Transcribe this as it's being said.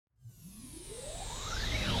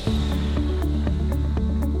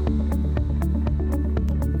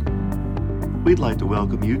We'd like to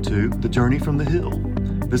welcome you to The Journey from the Hill.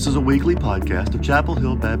 This is a weekly podcast of Chapel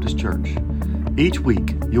Hill Baptist Church. Each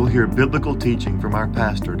week, you'll hear biblical teaching from our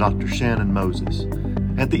pastor, Dr. Shannon Moses.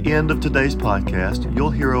 At the end of today's podcast,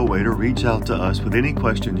 you'll hear a way to reach out to us with any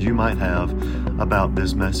questions you might have about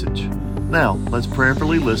this message. Now, let's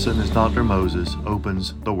prayerfully listen as Dr. Moses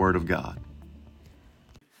opens the Word of God.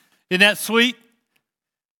 Isn't that sweet?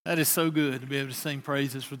 That is so good to be able to sing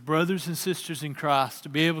praises with brothers and sisters in Christ, to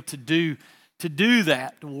be able to do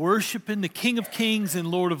that, to worship in the King of Kings and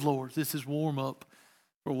Lord of Lords. This is warm up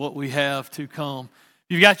for what we have to come.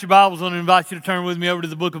 If you've got your Bibles, I want to invite you to turn with me over to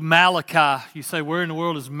the book of Malachi. You say, where in the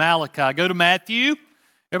world is Malachi? Go to Matthew.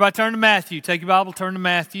 Everybody turn to Matthew. Take your Bible, turn to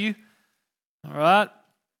Matthew. All right.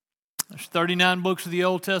 There's 39 books of the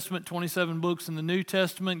Old Testament, 27 books in the New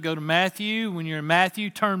Testament. Go to Matthew. When you're in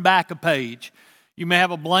Matthew, turn back a page. You may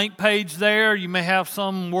have a blank page there. You may have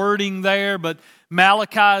some wording there, but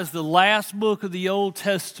Malachi is the last book of the Old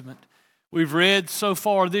Testament. We've read so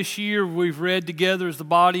far this year, we've read together as the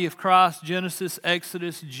body of Christ, Genesis,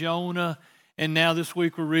 Exodus, Jonah, and now this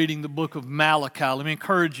week we're reading the book of Malachi. Let me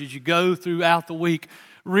encourage you, as you go throughout the week,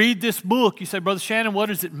 read this book. You say, Brother Shannon, what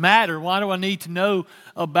does it matter? Why do I need to know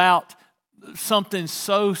about something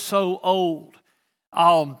so old?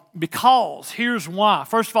 Because here's why.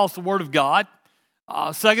 First of all, it's the Word of God.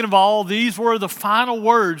 Second of all, these were the final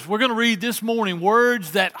words. We're going to read this morning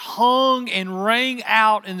words that hung and rang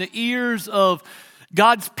out in the ears of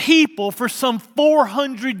God's people for some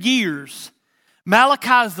 400 years.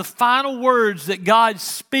 Malachi is the final words that God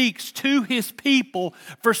speaks to His people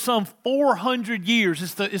for some 400 years.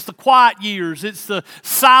 It's the quiet years. It's the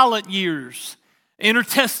silent years.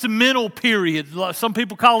 Intertestamental period. Some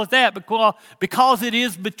people call it that because it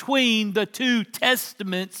is between the two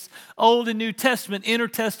testaments, Old and New Testament,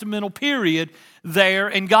 intertestamental period there,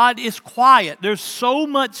 and God is quiet. There's so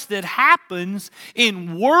much that happens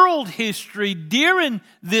in world history during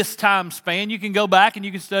this time span. You can go back and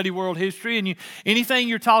you can study world history, and anything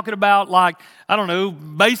you're talking about, like, I don't know,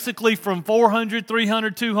 basically from 400,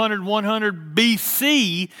 300, 200, 100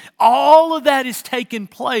 BC, all of that is taking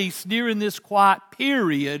place during this quiet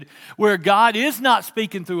period where God is not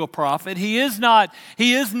speaking through a prophet. He is not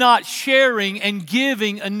sharing and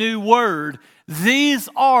giving a new word. These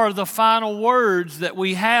are the final words that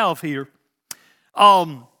we have here.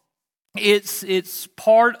 It's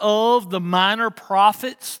part of the minor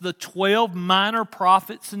prophets, the 12 minor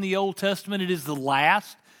prophets in the Old Testament. It is the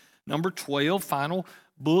last, number 12, final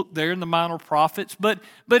book there in the minor prophets. But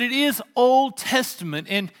it is Old Testament.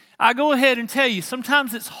 And I go ahead and tell you,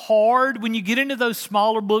 sometimes it's hard when you get into those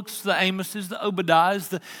smaller books, the Amoses, the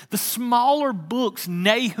Obadiahs, the smaller books,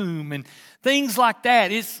 Nahum and things like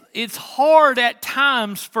that. It's hard at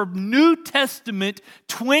times for New Testament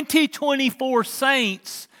 2024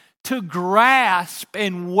 saints to grasp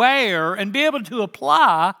and wear and be able to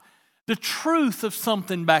apply the truth of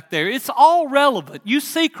something back there. It's all relevant. You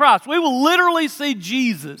see Christ. We will literally see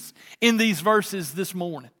Jesus in these verses this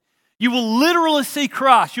morning. You will literally see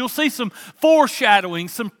Christ. You'll see some foreshadowing,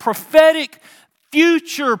 some prophetic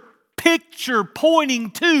future picture pointing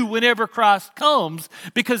to whenever Christ comes.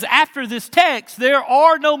 Because after this text, there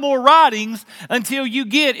are no more writings until you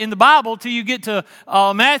get in the Bible, till you get to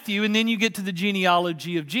Matthew, and then you get to the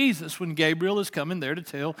genealogy of Jesus when Gabriel is coming there to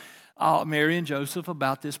tell Mary and Joseph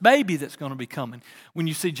about this baby that's going to be coming. When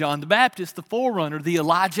you see John the Baptist, the forerunner, the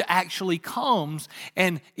Elijah actually comes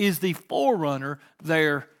and is the forerunner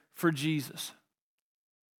there for Jesus.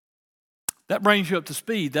 That brings you up to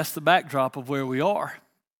speed. That's the backdrop of where we are,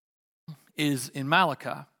 is in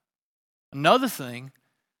Malachi. Another thing,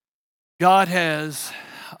 God has,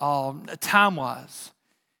 time-wise,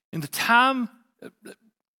 in the time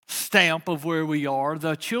stamp of where we are,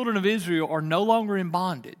 the children of Israel are no longer in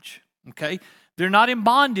bondage, okay? They're not in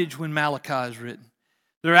bondage when Malachi is written.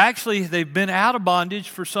 They've been out of bondage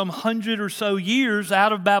for some 100 or so years,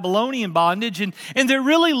 out of Babylonian bondage, and they're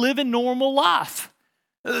really living normal life.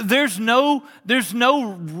 There's no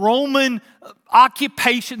Roman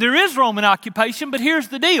occupation. There is Roman occupation, but here's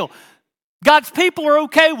the deal. God's people are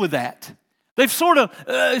okay with that. They've sort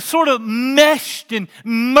of meshed and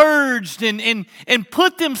merged and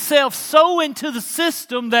put themselves so into the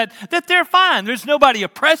system that they're fine. There's nobody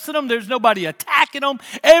oppressing them. There's nobody attacking them.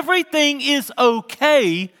 Everything is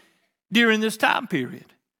okay during this time period,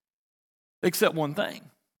 except one thing.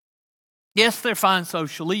 Yes, they're fine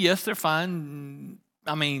socially. Yes, they're fine,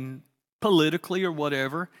 politically or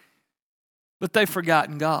whatever. But they've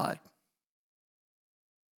forgotten God.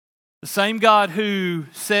 The same God who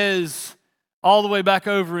says all the way back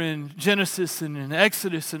over in Genesis and in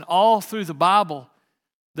Exodus and all through the Bible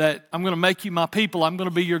that I'm going to make you my people, I'm going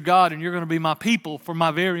to be your God, and you're going to be my people for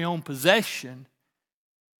my very own possession.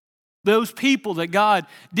 Those people that God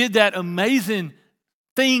did that amazing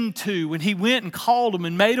thing to when He went and called them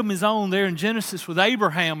and made them His own there in Genesis with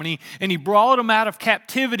Abraham, and he brought them out of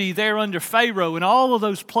captivity there under Pharaoh, and all of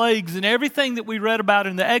those plagues and everything that we read about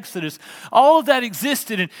in the Exodus, all of that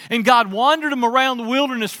existed, and God wandered them around the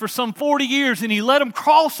wilderness for some 40 years, and He let them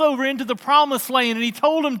cross over into the promised land, and He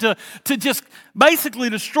told them to just basically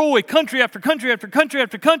destroy country after country after country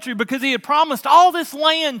after country because He had promised all this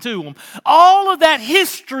land to them. All of that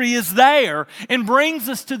history is there and brings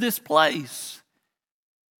us to this place.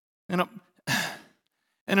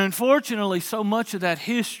 And unfortunately, so much of that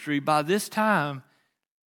history by this time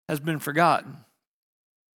has been forgotten.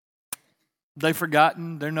 They've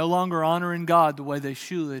forgotten. They're no longer honoring God the way they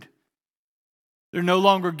should. They're no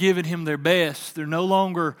longer giving Him their best. They're no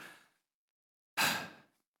longer,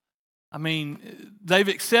 they've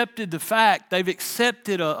accepted the fact, they've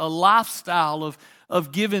accepted a lifestyle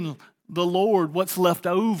of giving the Lord what's left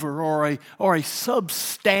over or a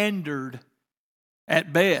substandard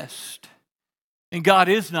at best. And God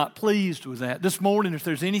is not pleased with that. This morning, if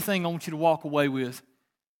there's anything I want you to walk away with,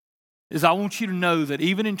 is I want you to know that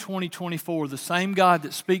even in 2024, the same God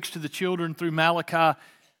that speaks to the children through Malachi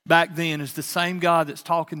back then is the same God that's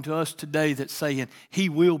talking to us today that's saying He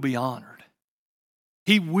will be honored.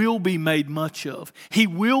 He will be made much of. He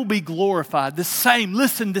will be glorified. The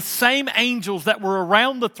same angels that were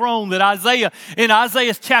around the throne that Isaiah, in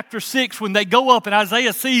Isaiah chapter 6, when they go up and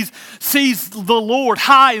Isaiah sees the Lord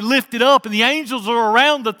high and lifted up, and the angels are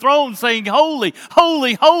around the throne saying, holy,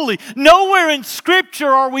 holy, holy. Nowhere in Scripture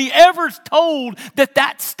are we ever told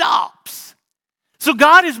that stops. So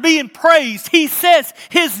God is being praised. He says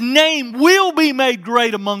His name will be made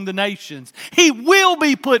great among the nations. He will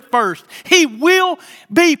be put first. He will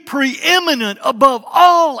be preeminent above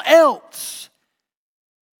all else.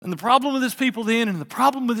 And the problem with His people then and the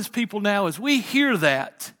problem with His people now is we hear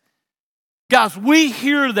that. Guys, we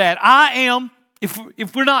hear that.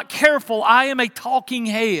 If we're not careful, I am a talking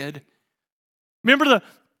head. Remember the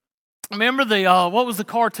what was the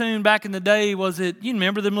cartoon back in the day? You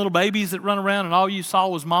remember them little babies that run around and all you saw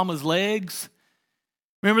was mama's legs?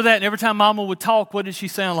 Remember that? And every time mama would talk, what did she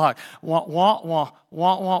sound like? Wah, wah, wah,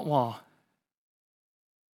 wah, wah, wah.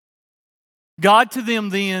 God to them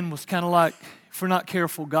then was kind of like, if we're not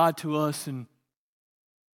careful, God to us, and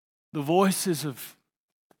the voices of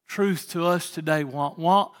truth to us today, wah,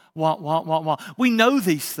 wah, wah, wah, wah, wah. We know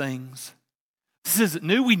these things. This isn't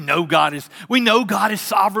new. We know God is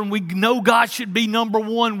sovereign. We know God should be number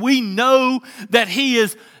one. We know that He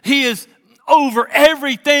is over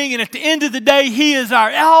everything, and at the end of the day, He is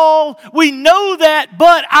our all. We know that,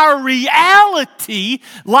 but our reality,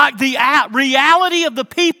 like the reality of the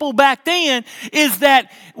people back then, is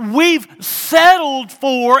that we've settled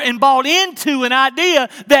for and bought into an idea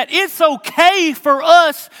that it's okay for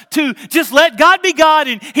us to just let God be God,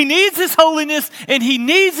 and He needs His holiness, and He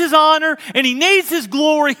needs His honor, and He needs His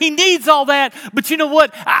glory. He needs all that, but you know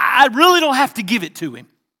what? I really don't have to give it to Him.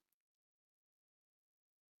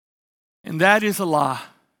 And that is a lie.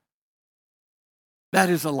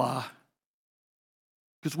 That is a lie.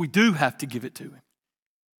 Because we do have to give it to Him.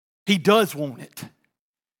 He does want it.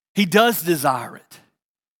 He does desire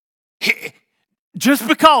it. Just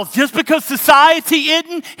because society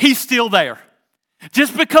isn't, He's still there.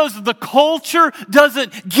 Just because the culture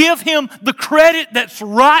doesn't give Him the credit that's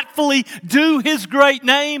rightfully due His great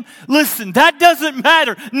name, listen, that doesn't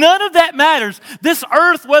matter. None of that matters. This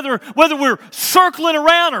earth, whether we're circling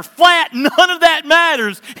around or flat, none of that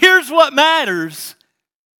matters. Here's what matters.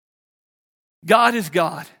 God is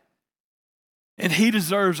God, and He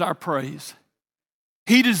deserves our praise.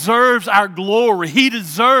 He deserves our glory. He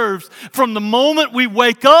deserves, from the moment we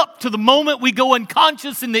wake up to the moment we go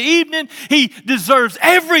unconscious in the evening, He deserves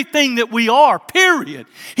everything that we are, period.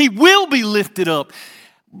 He will be lifted up.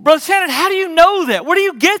 Brother Shannon, how do you know that? Where do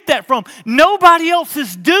you get that from? Nobody else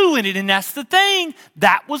is doing it, and that's the thing.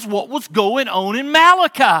 That was what was going on in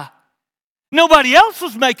Malachi. Nobody else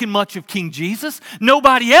was making much of King Jesus.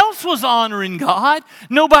 Nobody else was honoring God.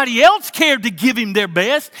 Nobody else cared to give Him their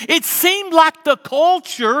best. It seemed like the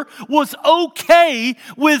culture was okay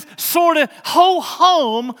with sort of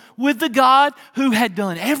ho-hum with the God who had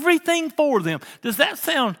done everything for them. Does that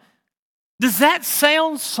sound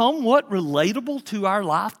somewhat relatable to our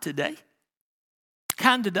life today?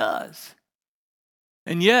 Kind of does.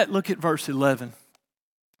 And yet, look at verse 11.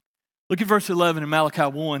 Look at verse 11 in Malachi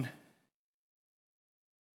 1.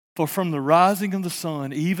 For from the rising of the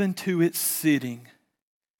sun even to its setting,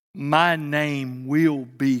 my name will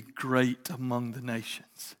be great among the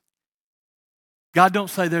nations. God don't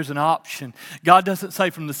say there's an option. God doesn't say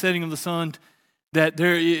from the setting of the sun that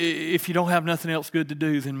if you don't have nothing else good to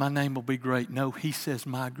do, then my name will be great. No, he says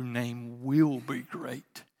my name will be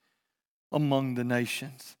great among the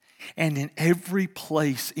nations. And in every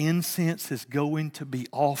place, incense is going to be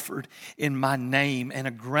offered in my name, and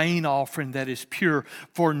a grain offering that is pure.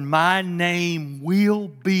 For my name will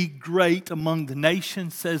be great among the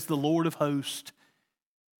nations, says the Lord of hosts.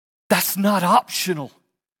 That's not optional.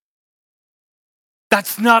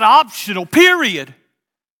 That's not optional, period.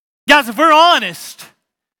 Guys, if we're honest,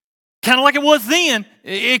 kind of like it was then,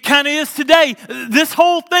 it kind of is today. This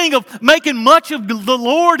whole thing of making much of the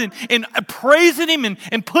Lord and praising Him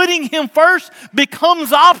and putting Him first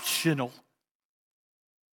becomes optional.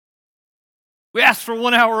 We ask for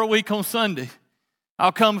 1 hour a week on Sunday.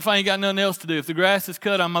 I'll come if I ain't got nothing else to do. If the grass is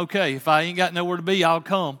cut, I'm okay. If I ain't got nowhere to be, I'll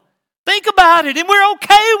come. Think about it, and we're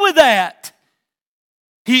okay with that.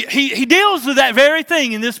 He deals with that very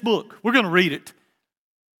thing in this book. We're going to read it.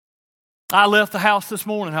 I left the house this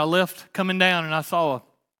morning. I left coming down, and I saw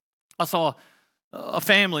a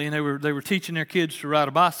family, and they were teaching their kids to ride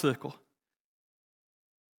a bicycle.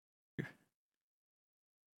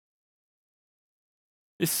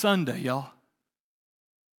 It's Sunday, y'all.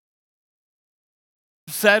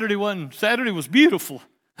 Saturday was beautiful.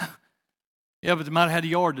 Yeah, but they might have had a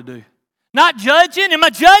yard to do. Not judging. Am I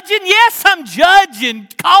judging? Yes, I'm judging.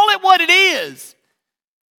 Call it what it is.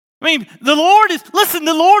 I mean, the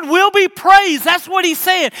Lord will be praised. That's what He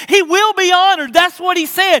said. He will be honored. That's what He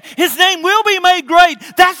said. His name will be made great.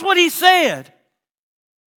 That's what He said.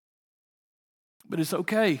 But it's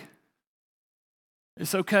okay.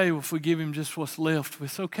 It's okay if we give Him just what's left.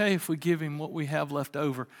 It's okay if we give Him what we have left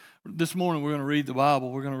over. This morning we're going to read the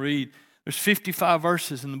Bible. We're going to read, there's 55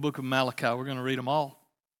 verses in the book of Malachi. We're going to read them all.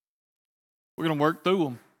 We're going to work through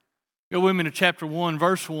them. Go with me to chapter 1,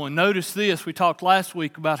 verse 1. Notice this. We talked last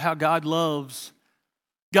week about how God loves.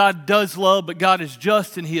 God does love, but God is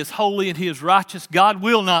just and He is holy and He is righteous. God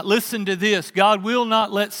will not, listen to this, God will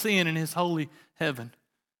not let sin in His holy heaven.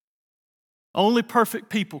 Only perfect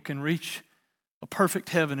people can reach a perfect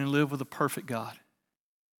heaven and live with a perfect God.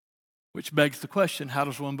 Which begs the question, how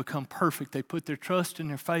does one become perfect? They put their trust and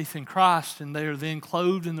their faith in Christ, and they are then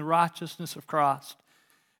clothed in the righteousness of Christ.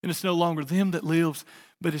 And it's no longer them that lives,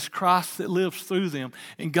 but it's Christ that lives through them.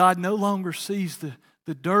 And God no longer sees the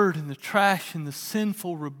dirt and the trash and the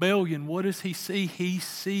sinful rebellion. What does He see? He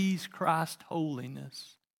sees Christ's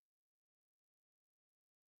holiness.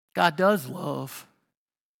 God does love.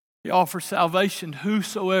 He offers salvation to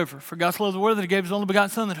whosoever. For God so loved the world that He gave His only begotten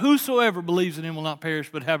Son, that whosoever believes in Him will not perish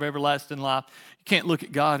but have everlasting life. You can't look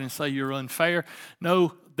at God and say you're unfair.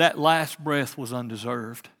 No, that last breath was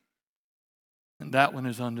undeserved. And that one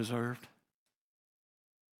is undeserved.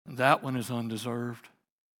 And that one is undeserved.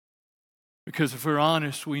 Because if we're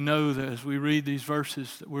honest, we know that as we read these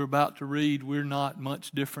verses that we're about to read, we're not much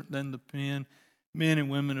different than the men and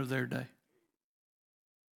women of their day.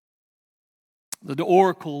 The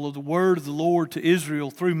oracle of the word of the Lord to Israel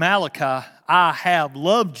through Malachi, I have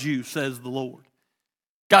loved you, says the Lord.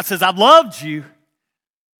 God says, I've loved you.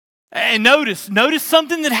 And notice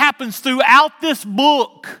something that happens throughout this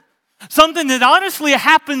book. Something that honestly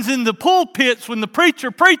happens in the pulpits when the preacher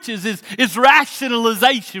preaches is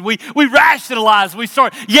rationalization. We rationalize. We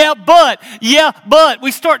start, yeah, but. We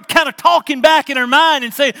start kind of talking back in our mind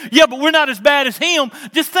and say, yeah, but we're not as bad as him.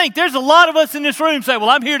 Just think, there's a lot of us in this room say, well,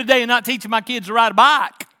 I'm here today and not teaching my kids to ride a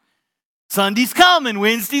bike. Sunday's coming.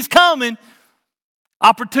 Wednesday's coming.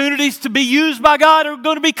 Opportunities to be used by God are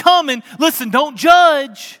going to be coming. Listen, don't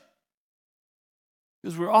judge.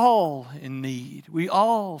 Because we're all in need. We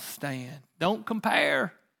all stand. Don't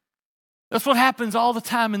compare. That's what happens all the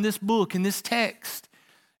time in this book, in this text,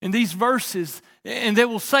 in these verses. And they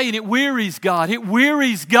will say, and it wearies God. It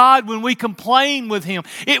wearies God when we complain with Him.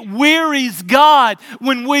 It wearies God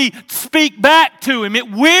when we speak back to Him.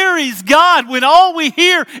 It wearies God when all we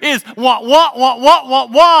hear is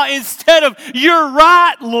wah, instead of, you're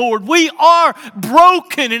right, Lord. We are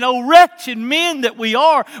broken and oh, wretched men that we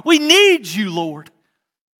are. We need you, Lord.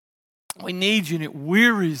 We need you, and it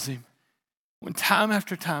wearies Him when time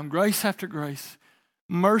after time, grace after grace,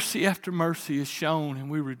 mercy after mercy is shown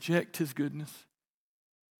and we reject His goodness.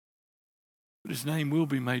 But His name will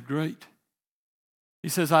be made great. He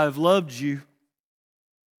says, I have loved you.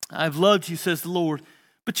 I have loved you, says the Lord.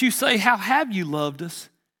 But you say, how have you loved us?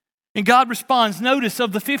 And God responds. Notice,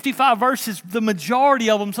 of the 55 verses, the majority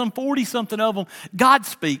of them, some 40-something of them, God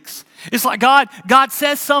speaks. It's like God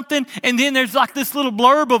says something, and then there's like this little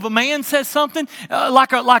blurb of a man says something,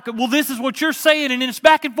 well, this is what you're saying, and then it's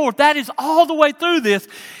back and forth. That is all the way through this.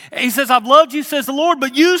 He says, I've loved you, says the Lord,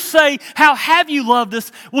 but you say, how have you loved us?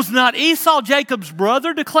 Was not Esau Jacob's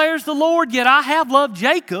brother, declares the Lord? Yet I have loved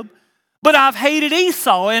Jacob. But I've hated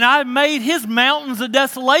Esau, and I've made his mountains a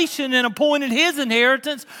desolation and appointed his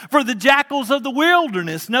inheritance for the jackals of the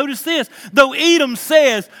wilderness. Notice this. Though Edom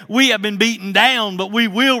says, we have been beaten down, but we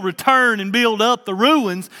will return and build up the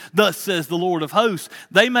ruins, thus says the Lord of hosts.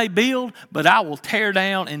 They may build, but I will tear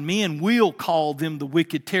down, and men will call them the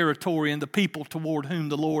wicked territory and the people toward whom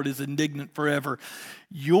the Lord is indignant forever.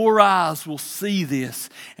 Your eyes will see this,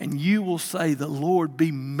 and you will say, the Lord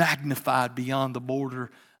be magnified beyond the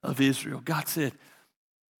border of Israel. God's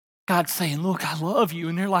saying, look, I love you.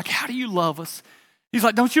 And they're like, how do you love us? He's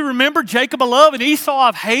like, don't you remember Jacob I love and Esau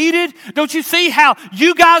I've hated? Don't you see how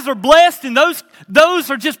you guys are blessed and those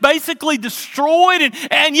are just basically destroyed?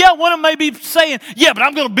 And yeah, one of them may be saying, yeah, but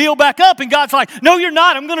I'm going to build back up. And God's like, no, you're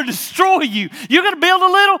not. I'm going to destroy you. You're going to build a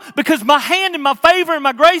little because my hand and my favor and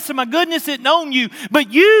my grace and my goodness isn't on you.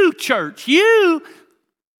 But you, church, you,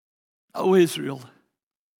 oh Israel,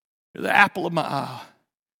 you're the apple of my eye.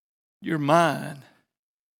 You're mine.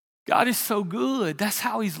 God is so good. That's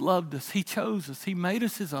how He's loved us. He chose us. He made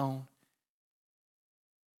us His own.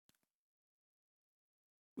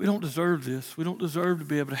 We don't deserve this. We don't deserve to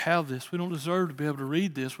be able to have this. We don't deserve to be able to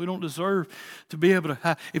read this. We don't deserve to be able to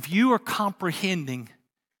have. If you are comprehending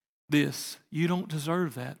this, you don't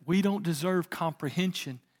deserve that. We don't deserve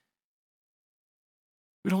comprehension.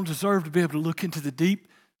 We don't deserve to be able to look into the deep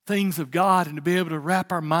things of God and to be able to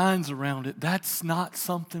wrap our minds around it. That's not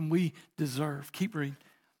something we deserve. Keep reading.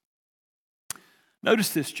 Notice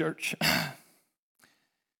this, church.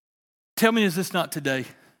 Tell me, is this not today?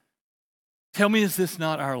 Tell me, is this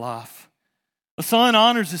not our life? A son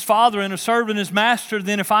honors his father and a servant his master.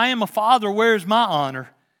 Then if I am a father, where is my honor?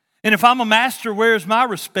 And if I'm a master, where is my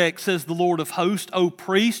respect, says the Lord of hosts, O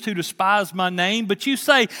priest who despise my name? But you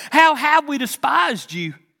say, how have we despised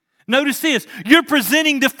you? Notice this, you're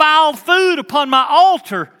presenting defiled food upon my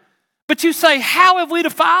altar. But you say, how have we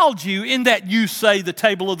defiled you? In that you say the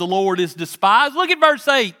table of the Lord is despised. Look at verse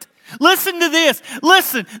 8. Listen to this.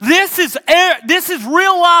 Listen, this is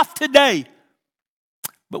real life today.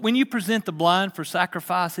 But when you present the blind for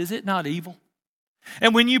sacrifice, is it not evil?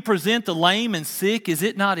 And when you present the lame and sick, is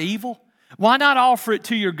it not evil? Why not offer it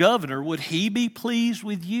to your governor? Would he be pleased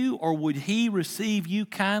with you, or would he receive you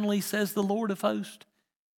kindly, says the Lord of hosts?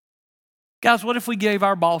 Guys, what if we gave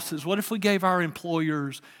our bosses, what if we gave our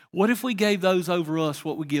employers, what if we gave those over us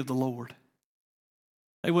what we give the Lord?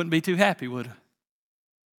 They wouldn't be too happy, would they?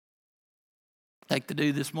 Take the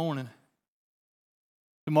dude this morning.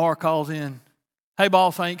 Tomorrow calls in. Hey,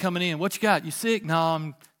 boss, I ain't coming in. What you got? You sick? No,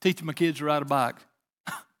 I'm teaching my kids to ride a bike.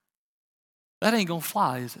 That ain't going to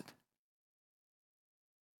fly, is it?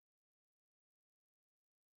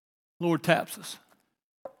 Lord taps us.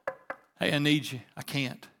 Hey, I need you. I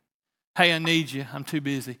can't. Hey, I need you. I'm too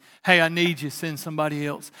busy. Hey, I need you. Send somebody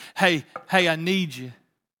else. Hey, I need you.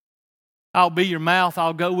 I'll be your mouth.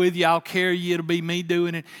 I'll go with you. I'll carry you. It'll be me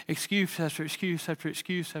doing it. Excuse after excuse after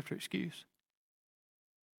excuse after excuse.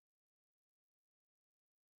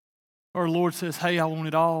 Or the Lord says, hey, I want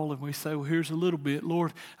it all. And we say, well, here's a little bit.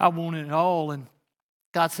 Lord, I want it all. And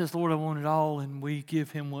God says, Lord, I want it all. And we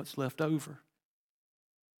give Him what's left over.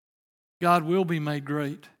 God will be made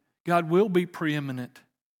great. God will be preeminent.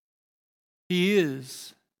 He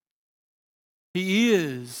is. He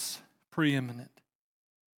is preeminent.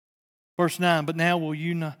 Verse 9, but now will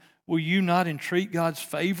you not entreat God's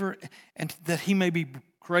favor and that He may be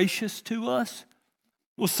gracious to us?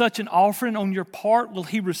 Will such an offering on your part, will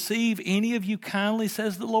He receive any of you kindly,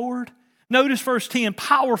 says the Lord? Notice verse 10,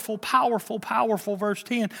 powerful, powerful, powerful verse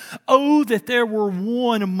 10. Oh, that there were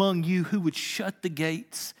one among you who would shut the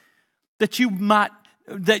gates, that you might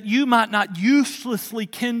not uselessly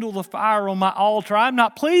kindle the fire on my altar. I'm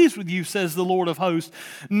not pleased with you, says the Lord of hosts,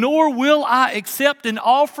 nor will I accept an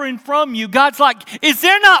offering from you. God's like, is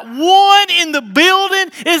there not one in the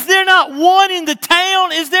building? Is there not one in the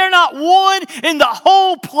town? Is there not one in the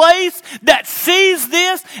whole place that sees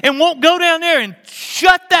this and won't go down there and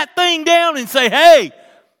shut that thing down and say, hey,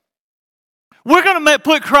 we're going to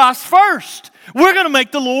put Christ first. We're going to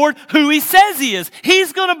make the Lord who He says He is.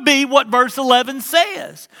 He's going to be what verse 11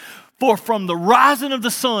 says. For from the rising of the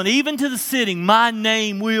sun even to the setting, my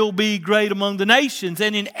name will be great among the nations.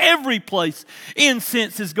 And in every place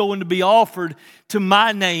incense is going to be offered to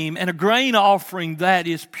my name, and a grain offering that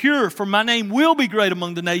is pure. For my name will be great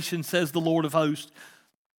among the nations, says the Lord of hosts.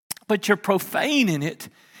 But you're profane in it,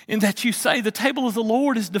 in that you say the table of the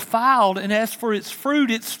Lord is defiled, and as for its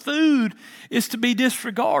food is to be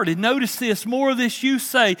disregarded. Notice this, more of this you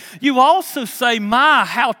say. You also say, my,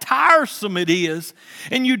 how tiresome it is.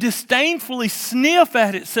 And you disdainfully sniff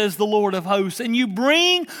at it, says the Lord of hosts. And you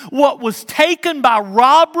bring what was taken by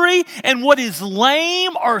robbery and what is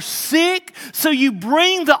lame or sick. So you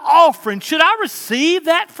bring the offering. Should I receive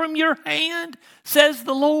that from your hand, says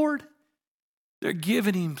the Lord? They're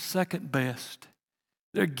giving him second best.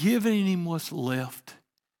 They're giving him what's left.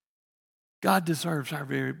 God deserves our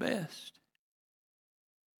very best.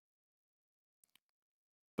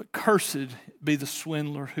 But cursed be the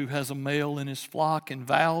swindler who has a male in his flock and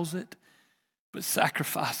vows it, but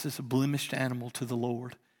sacrifices a blemished animal to the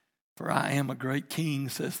Lord. For I am a great king,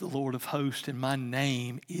 says the Lord of hosts, and my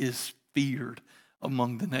name is feared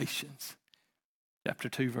among the nations. Chapter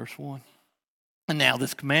 2, verse 1. And now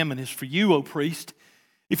this commandment is for you, O priest.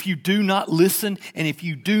 If you do not listen, and if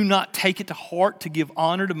you do not take it to heart to give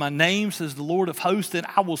honor to my name, says the Lord of hosts, then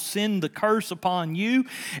I will send the curse upon you,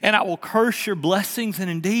 and I will curse your blessings. And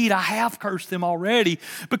indeed, I have cursed them already,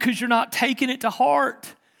 because you're not taking it to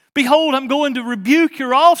heart. Behold, I'm going to rebuke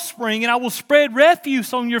your offspring, and I will spread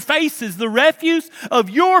refuse on your faces, the refuse of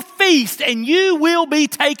your feast, and you will be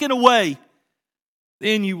taken away.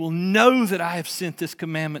 Then you will know that I have sent this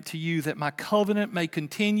commandment to you, that my covenant may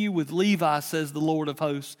continue with Levi, says the Lord of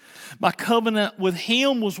hosts. My covenant with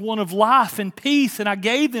him was one of life and peace, and I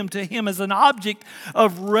gave them to him as an object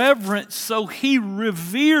of reverence. So he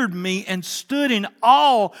revered me and stood in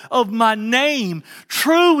awe of my name.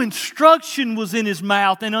 True instruction was in his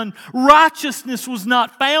mouth, and unrighteousness was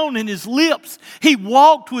not found in his lips. He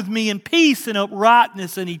walked with me in peace and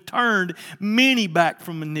uprightness, and he turned many back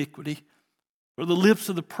from iniquity. For the lips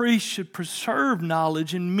of the priest should preserve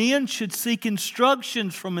knowledge, and men should seek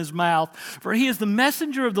instructions from his mouth. For he is the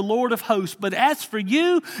messenger of the Lord of hosts. But as for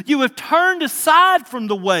you, you have turned aside from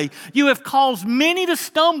the way. You have caused many to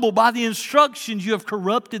stumble by the instructions. You have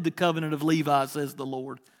corrupted the covenant of Levi, says the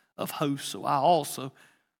Lord of hosts. So I also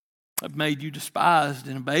have made you despised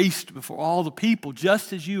and abased before all the people,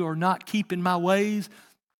 just as you are not keeping my ways,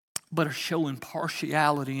 but are showing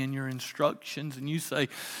partiality in your instructions. And you say,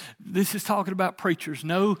 this is talking about preachers.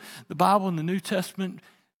 No, the Bible in the New Testament,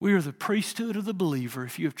 we are the priesthood of the believer.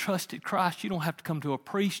 If you have trusted Christ, you don't have to come to a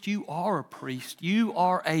priest. You are a priest. You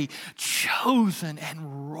are a chosen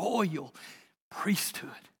and royal priesthood.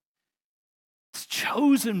 It's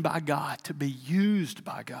chosen by God to be used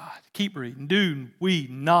by God. Keep reading. Do we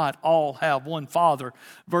not all have one Father?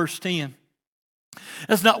 Verse 10.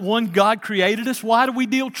 Has not one God created us? Why do we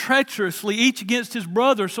deal treacherously each against his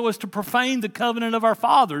brother so as to profane the covenant of our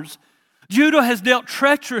fathers? Judah has dealt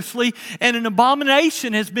treacherously, and an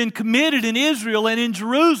abomination has been committed in Israel and in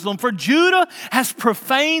Jerusalem. For Judah has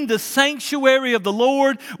profaned the sanctuary of the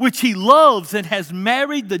Lord, which he loves, and has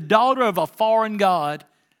married the daughter of a foreign god.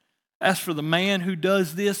 As for the man who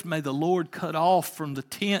does this, may the Lord cut off from the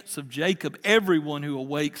tents of Jacob everyone who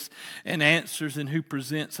awakes and answers and who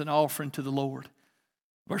presents an offering to the Lord.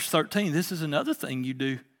 Verse 13, this is another thing you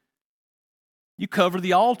do. You cover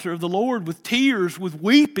the altar of the Lord with tears, with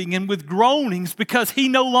weeping, and with groanings, because he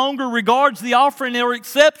no longer regards the offering or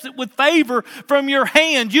accepts it with favor from your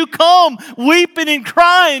hand. You come weeping and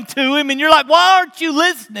crying to him, and you're like, why aren't you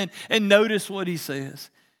listening? And notice what he says.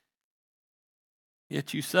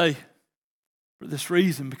 Yet you say, for this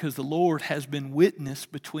reason, because the Lord has been witness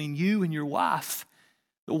between you and your wife,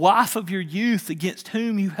 the wife of your youth, against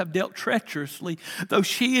whom you have dealt treacherously, though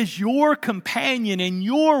she is your companion and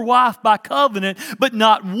your wife by covenant, but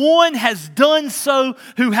not one has done so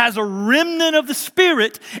who has a remnant of the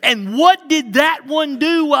Spirit. And what did that one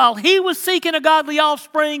do while he was seeking a godly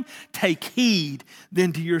offspring? Take heed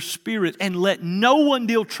then to your spirit, and let no one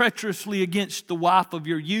deal treacherously against the wife of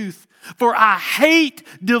your youth. For I hate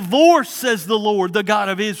divorce, says the Lord, the God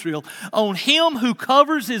of Israel. On him who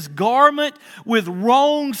covers his garment with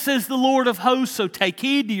wrong, says the Lord of hosts. So take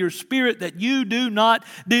heed to your spirit that you do not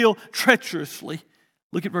deal treacherously.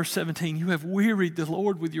 Look at verse 17. You have wearied the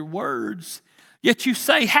Lord with your words. Yet you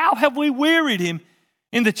say, how have we wearied him?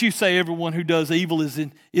 In that you say everyone who does evil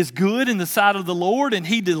is good in the sight of the Lord, and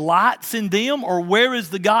he delights in them. Or where is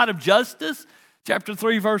the God of justice? Chapter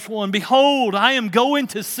 3, verse 1, behold, I am going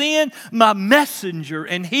to send my messenger,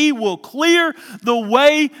 and he will clear the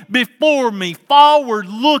way before me.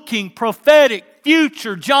 Forward-looking, prophetic,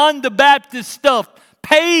 future, John the Baptist stuff.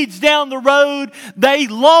 page down the road, they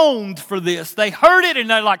longed for this. They heard it and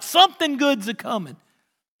they're like, something good's a-coming.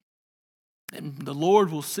 And the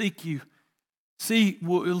Lord will seek you. See,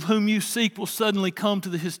 whom you seek will suddenly come to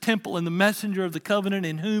his temple, and the messenger of the covenant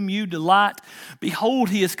in whom you delight. Behold,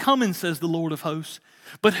 he is coming, says the Lord of hosts.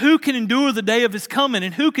 But who can endure the day of his coming,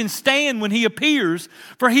 and who can stand when he appears?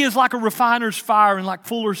 For he is like a refiner's fire and like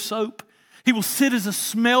fuller's soap. He will sit as a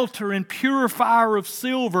smelter and purifier of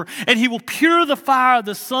silver, and he will purify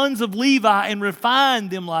the sons of Levi and refine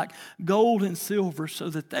them like gold and silver, so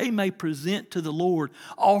that they may present to the Lord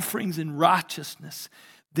offerings in righteousness.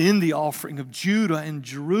 Then the offering of Judah and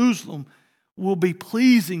Jerusalem will be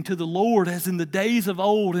pleasing to the Lord, as in the days of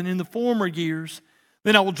old and in the former years.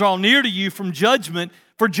 Then I will draw near to you for judgment,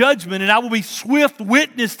 and I will be swift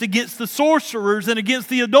witness against the sorcerers and against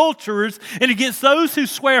the adulterers and against those who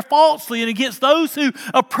swear falsely and against those who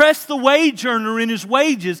oppress the wage earner in his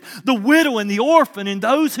wages, the widow and the orphan, and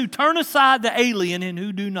those who turn aside the alien and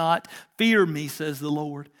who do not fear me, says the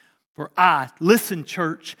Lord. For I, listen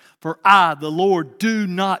church, for I, the Lord, do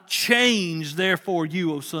not change. Therefore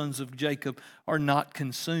you, O sons of Jacob, are not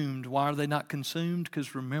consumed. Why are they not consumed?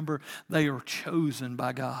 Because remember, they are chosen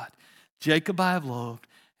by God. Jacob I have loved,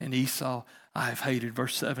 and Esau I have hated.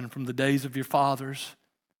 Verse 7, from the days of your fathers,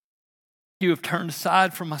 you have turned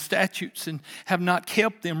aside from my statutes and have not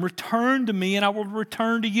kept them. Return to me, and I will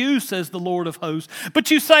return to you, says the Lord of hosts. But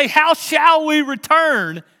you say, how shall we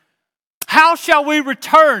return? How shall we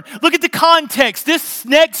return? Look at the context. This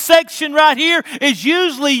next section right here is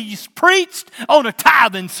usually preached on a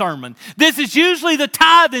tithing sermon. This is usually the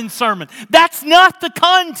tithing sermon. That's not the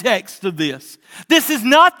context of this. This is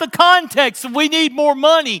not the context of we need more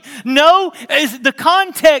money. No, the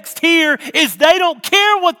context here is they don't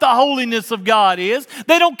care what the holiness of God is.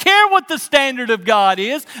 They don't care what the standard of God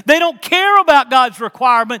is. They don't care about God's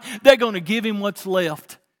requirement. They're going to give him what's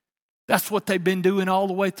left. That's what they've been doing all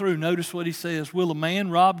the way through. Notice what he says. Will a man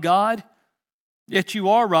rob God? Yet you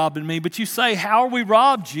are robbing me. But you say, how are we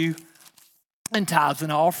robbed you? In tithes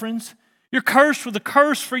and offerings. You're cursed with a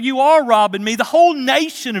curse, for you are robbing me, the whole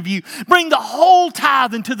nation of you. Bring the whole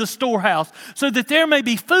tithe into the storehouse, so that there may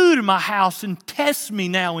be food in my house, and test me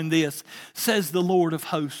now in this, says the Lord of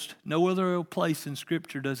hosts. No other place in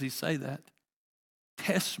Scripture does he say that.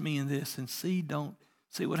 Test me in this and see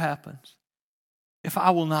what happens. If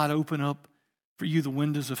I will not open up for you the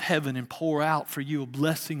windows of heaven and pour out for you a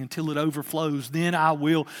blessing until it overflows, then I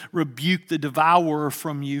will rebuke the devourer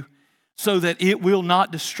from you, so that it will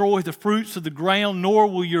not destroy the fruits of the ground, nor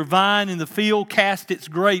will your vine in the field cast its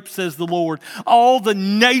grapes, says the Lord. All the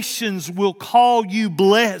nations will call you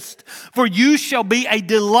blessed, for you shall be a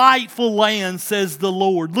delightful land, says the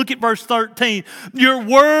Lord. Look at verse 13. Your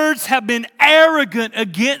words have been arrogant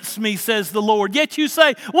against me, says the Lord. Yet you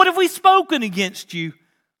say, what have we spoken against you?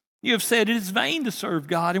 You have said it is vain to serve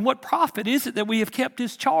God. And what profit is it that we have kept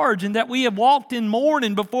his charge and that we have walked in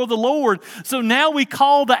mourning before the Lord? So now we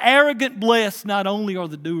call the arrogant blessed. Not only are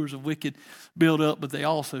the doers of wicked built up, but they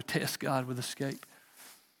also test God with escape.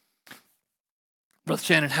 Brother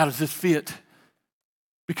Shannon, how does this fit?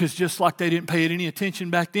 Because just like they didn't pay it any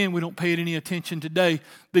attention back then, we don't pay it any attention today.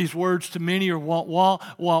 These words to many are wah, wah,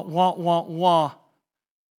 wah, wah, wah, wah.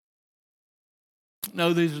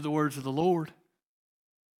 No, these are the words of the Lord.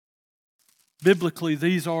 Biblically,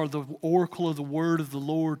 these are the oracle of the word of the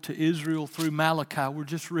Lord to Israel through Malachi. We're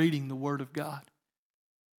just reading the word of God.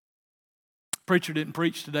 Preacher didn't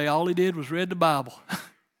preach today. All he did was read the Bible.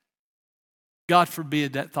 God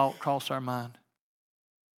forbid that thought cross our mind.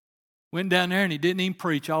 Went down there and he didn't even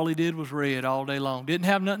preach. All he did was read all day long. Didn't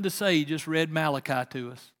have nothing to say. He just read Malachi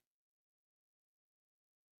to us.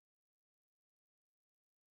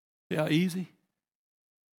 See how easy?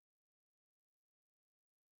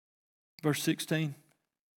 Verse 16.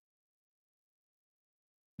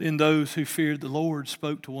 Then those who feared the Lord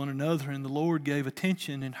spoke to one another, and the Lord gave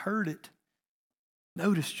attention and heard it.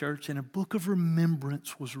 Notice, church, and a book of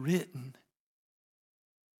remembrance was written.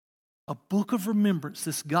 A book of remembrance,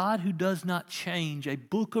 this God who does not change, a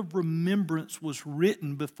book of remembrance was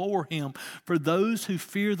written before him for those who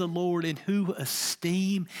fear the Lord and who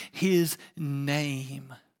esteem his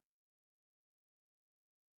name.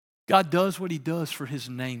 God does what he does for his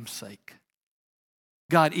name's sake.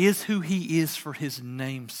 God is who he is for his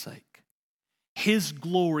name's sake. His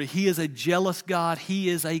glory. He is a jealous God. He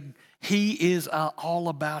is all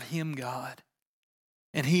about him God.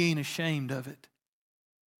 And he ain't ashamed of it.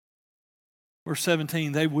 Verse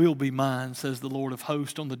 17, they will be mine, says the Lord of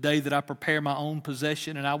hosts, on the day that I prepare my own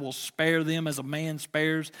possession, and I will spare them as a man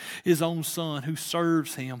spares his own son who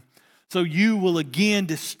serves him. So you will again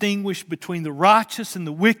distinguish between the righteous and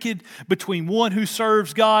the wicked, between one who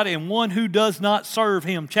serves God and one who does not serve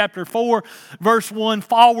Him. Chapter 4, verse 1,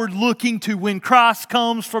 forward looking to when Christ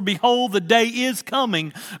comes, for behold, the day is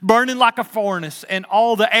coming, burning like a furnace, and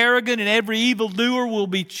all the arrogant and every evildoer will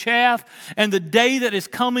be chaff, and the day that is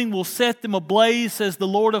coming will set them ablaze, says the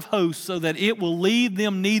Lord of hosts, so that it will leave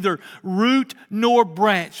them neither root nor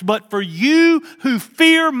branch. But for you who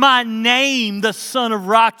fear my name, the Son of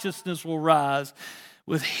Righteousness will rise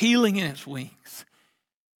with healing in its wings.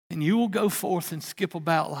 And you will go forth and skip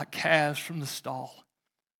about like calves from the stall.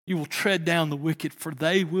 You will tread down the wicked, for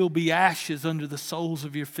they will be ashes under the soles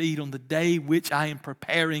of your feet on the day which I am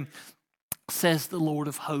preparing, says the Lord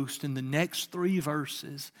of hosts. And the next 3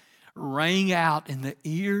 verses rang out in the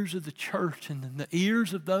ears of the church and in the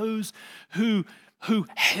ears of those who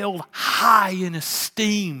held high in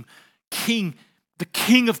esteem the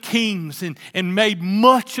King of Kings and made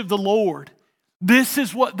much of the Lord. This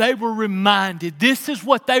is what they were reminded. This is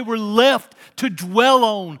what they were left to dwell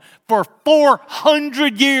on for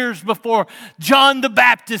 400 years before John the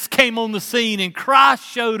Baptist came on the scene and Christ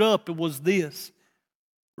showed up. It was this: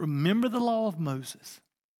 remember the law of Moses,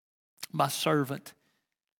 my servant,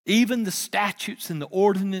 even the statutes and the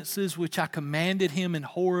ordinances which I commanded him in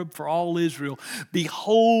Horeb for all Israel.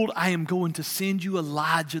 Behold, I am going to send you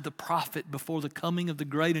Elijah the prophet before the coming of the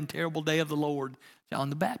great and terrible day of the Lord. John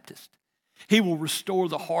the Baptist. He will restore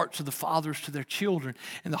the hearts of the fathers to their children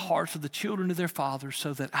and the hearts of the children to their fathers,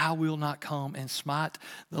 so that I will not come and smite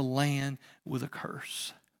the land with a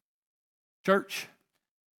curse. Church,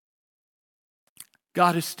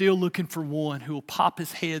 God is still looking for one who will pop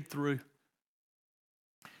his head through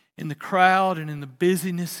in the crowd and in the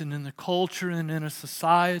busyness and in the culture and in a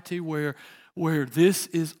society where this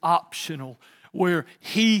is optional, where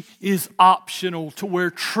he is optional, to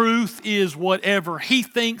where truth is whatever he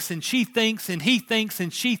thinks and she thinks and he thinks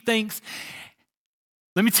and she thinks.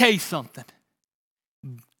 Let me tell you something.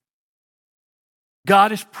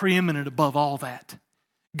 God is preeminent above all that.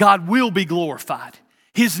 God will be glorified.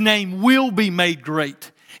 His name will be made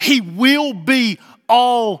great. He will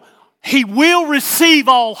receive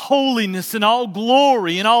all holiness and all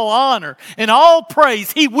glory and all honor and all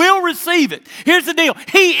praise. He will receive it. Here's the deal.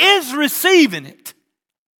 He is receiving it.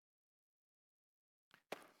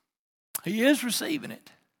 He is receiving it.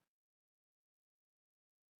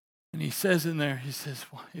 And he says in there, he says,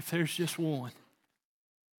 well, if there's just one,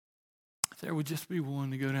 if there would just be one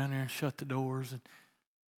to go down there and shut the doors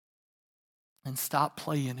and stop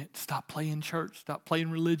playing it. Stop playing church. Stop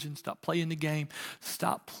playing religion. Stop playing the game.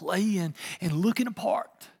 Stop playing and looking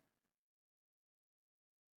apart.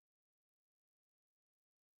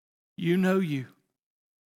 You know you.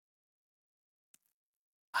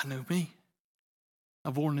 I know me.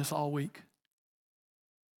 I've worn this all week.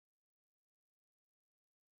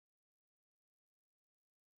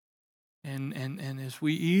 And as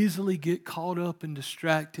we easily get caught up and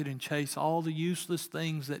distracted and chase all the useless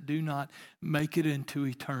things that do not make it into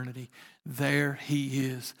eternity, there he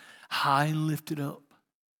is, high and lifted up,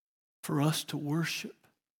 for us to worship,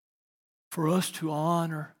 for us to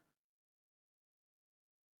honor.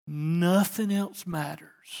 Nothing else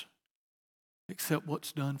matters except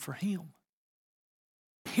what's done for him.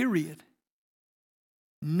 Period.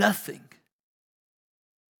 Nothing.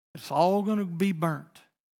 It's all going to be burnt.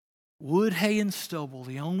 Wood, hay, and stubble,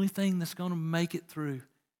 the only thing that's going to make it through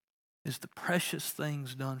is the precious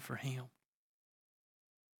things done for him.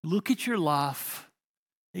 Look at your life.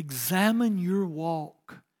 Examine your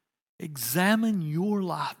walk. Examine your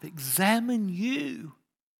life. Examine you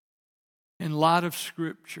in light of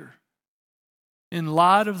Scripture. In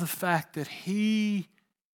light of the fact that he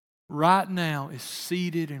right now is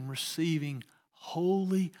seated and receiving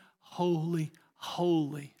holy, holy,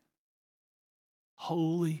 holy,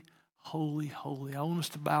 holy, holy, holy. I want us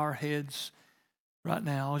to bow our heads right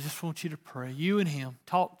now. I just want you to pray. You and him.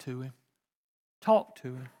 Talk to him. Talk to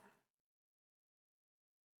him.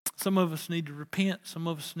 Some of us need to repent. Some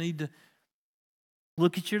of us need to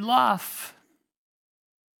look at your life.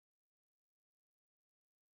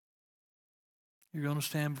 You're going to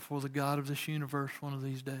stand before the God of this universe one of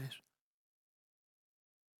these days.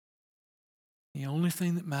 The only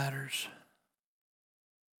thing that matters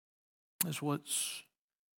is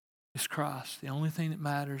Christ. The only thing that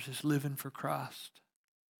matters is living for Christ.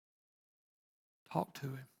 Talk to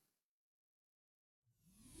him.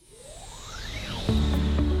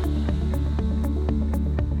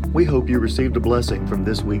 We hope you received a blessing from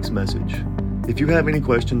this week's message. If you have any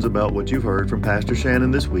questions about what you've heard from Pastor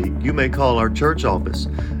Shannon this week, you may call our church office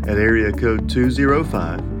at area code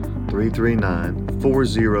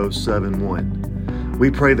 205-339-4071. We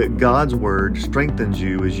pray that God's Word strengthens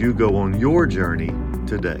you as you go on your journey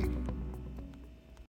today.